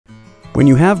When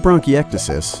you have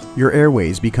bronchiectasis, your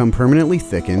airways become permanently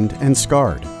thickened and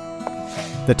scarred.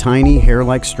 The tiny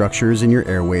hair-like structures in your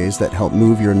airways that help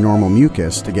move your normal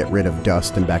mucus to get rid of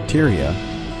dust and bacteria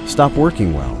stop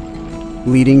working well,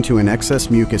 leading to an excess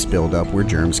mucus buildup where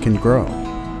germs can grow.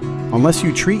 Unless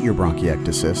you treat your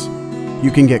bronchiectasis,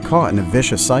 you can get caught in a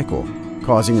vicious cycle,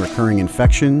 causing recurring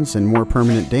infections and more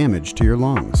permanent damage to your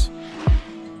lungs.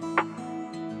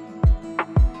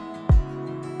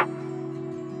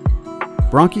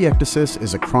 Bronchiectasis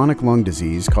is a chronic lung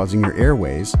disease causing your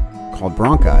airways, called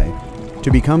bronchi, to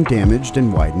become damaged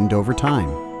and widened over time.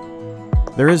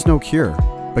 There is no cure,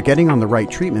 but getting on the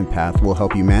right treatment path will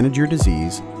help you manage your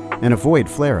disease and avoid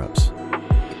flare-ups.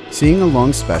 Seeing a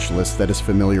lung specialist that is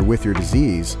familiar with your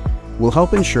disease will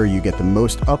help ensure you get the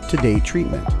most up-to-date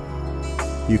treatment.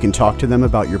 You can talk to them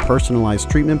about your personalized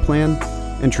treatment plan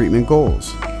and treatment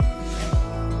goals.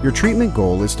 Your treatment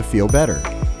goal is to feel better,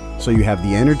 so you have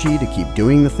the energy to keep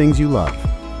doing the things you love.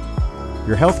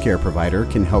 Your healthcare provider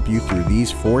can help you through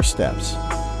these 4 steps: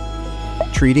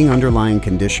 treating underlying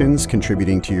conditions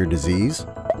contributing to your disease,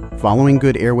 following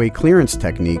good airway clearance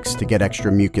techniques to get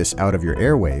extra mucus out of your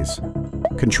airways,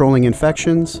 controlling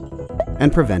infections,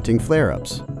 and preventing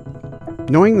flare-ups.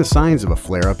 Knowing the signs of a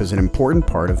flare-up is an important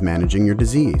part of managing your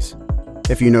disease.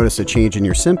 If you notice a change in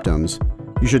your symptoms,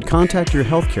 you should contact your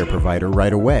healthcare provider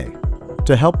right away.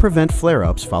 To help prevent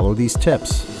flare-ups, follow these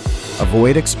tips.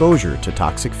 Avoid exposure to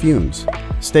toxic fumes.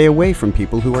 Stay away from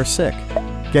people who are sick.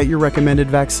 Get your recommended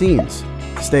vaccines.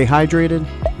 Stay hydrated.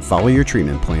 Follow your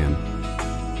treatment plan.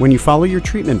 When you follow your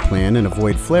treatment plan and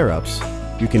avoid flare-ups,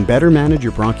 you can better manage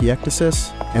your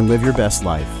bronchiectasis and live your best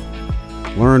life.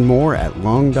 Learn more at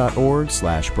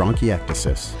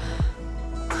lung.org/bronchiectasis.